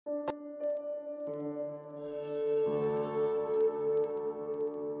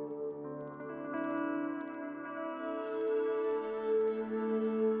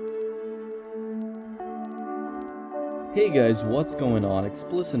Hey guys, what's going on?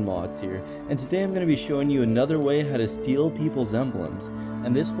 Explicit Mods here, and today I'm going to be showing you another way how to steal people's emblems,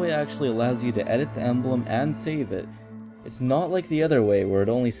 and this way actually allows you to edit the emblem and save it. It's not like the other way where it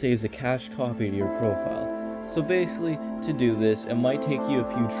only saves a cached copy to your profile. So basically, to do this, it might take you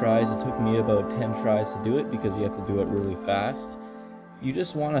a few tries. It took me about 10 tries to do it because you have to do it really fast. You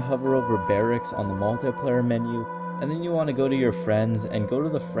just want to hover over barracks on the multiplayer menu, and then you want to go to your friends and go to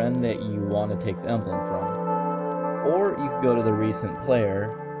the friend that you want to take the emblem from. Or you could go to the recent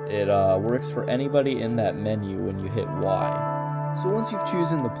player. It works for anybody in that menu when you hit Y. So once you've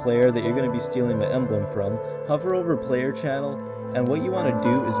chosen the player that you're going to be stealing the emblem from, hover over player channel, and what you want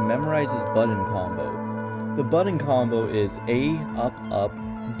to do is memorize this button combo. The button combo is A, up, up,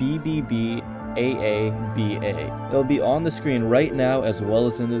 B, B, B, A, A, B, A. It'll be on the screen right now as well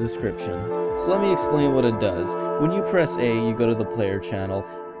as in the description. So let me explain what it does. When you press A, you go to the player channel,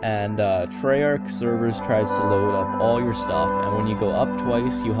 and Treyarch servers tries to load up all your stuff, and when you go up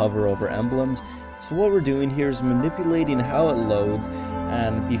twice you hover over emblems. So what we're doing here is manipulating how it loads,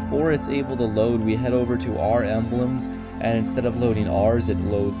 and before it's able to load we head over to our emblems, and instead of loading ours it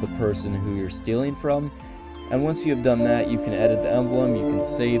loads the person who you're stealing from. And once you have done that, you can edit the emblem, you can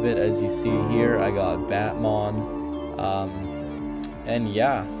save it. As you see here, I got Batman, and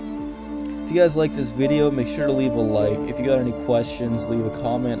yeah. If you guys like this video, make sure to leave a like. If you got any questions, leave a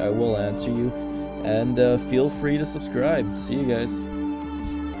comment, I will answer you. And feel free to subscribe. See you guys.